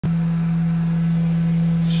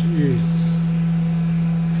Jeez.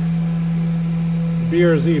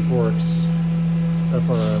 BRZ forks,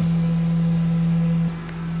 FRS.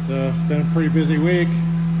 So it's been a pretty busy week.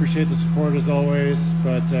 Appreciate the support as always,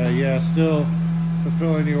 but yeah, still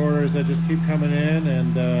fulfilling the orders that just keep coming in,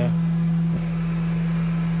 and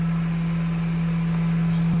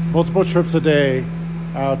multiple trips a day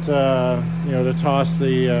out, you know, to toss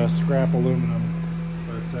the scrap aluminum.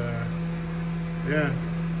 But yeah,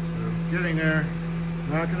 so getting there,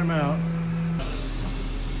 knocking them out.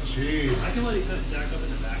 Jeez. I can let it kind of stack up in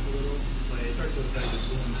the back a little, but it starts to affect the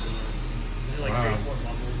cooling core. And it like creates more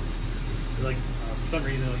bubbles. It like for some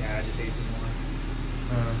reason it like agitates it more.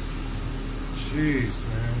 Jeez,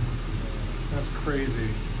 man, that's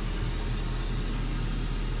crazy.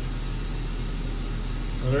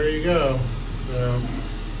 Well, there you go. So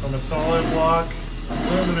from a solid block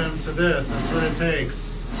aluminum to this, that's what it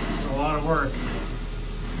takes. It's a lot of work.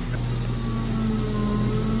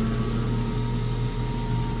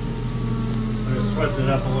 So I swept it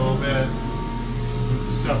up a little bit. Move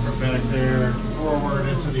the stuff from back there forward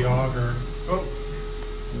into the auger. Oh,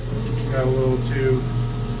 got a little too.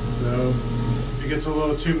 So if it gets a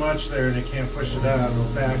little too much there and it can't push it out,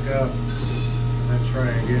 it'll back up and then try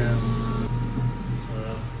again.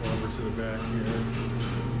 Over to the back here.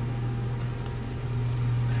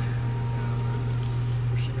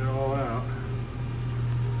 Pushing it all out.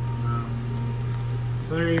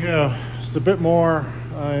 So there you go. It's a bit more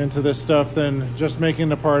into this stuff than just making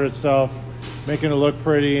the part itself, making it look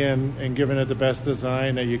pretty and giving it the best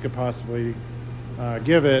design that you could possibly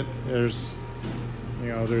give it. There's, you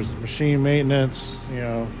know, there's machine maintenance, you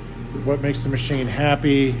know, what makes the machine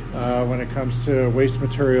happy when it comes to waste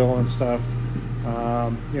material and stuff.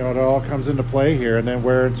 You know, it all comes into play here, and then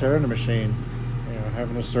wear and tear in the machine. You know,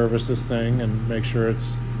 having to service this thing and make sure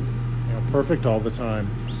it's, you know, perfect all the time.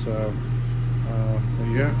 So,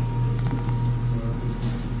 yeah.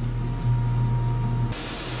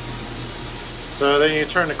 So then you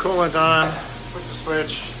turn the coolant on, put the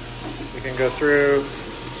switch, you can go through.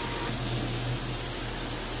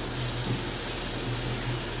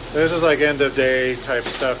 This is like end of day type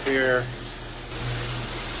stuff here.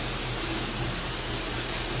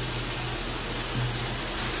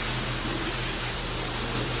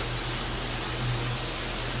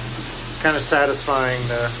 Kind of satisfying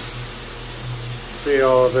to see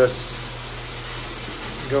all of this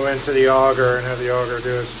go into the auger and have the auger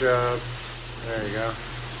do its job. There you go.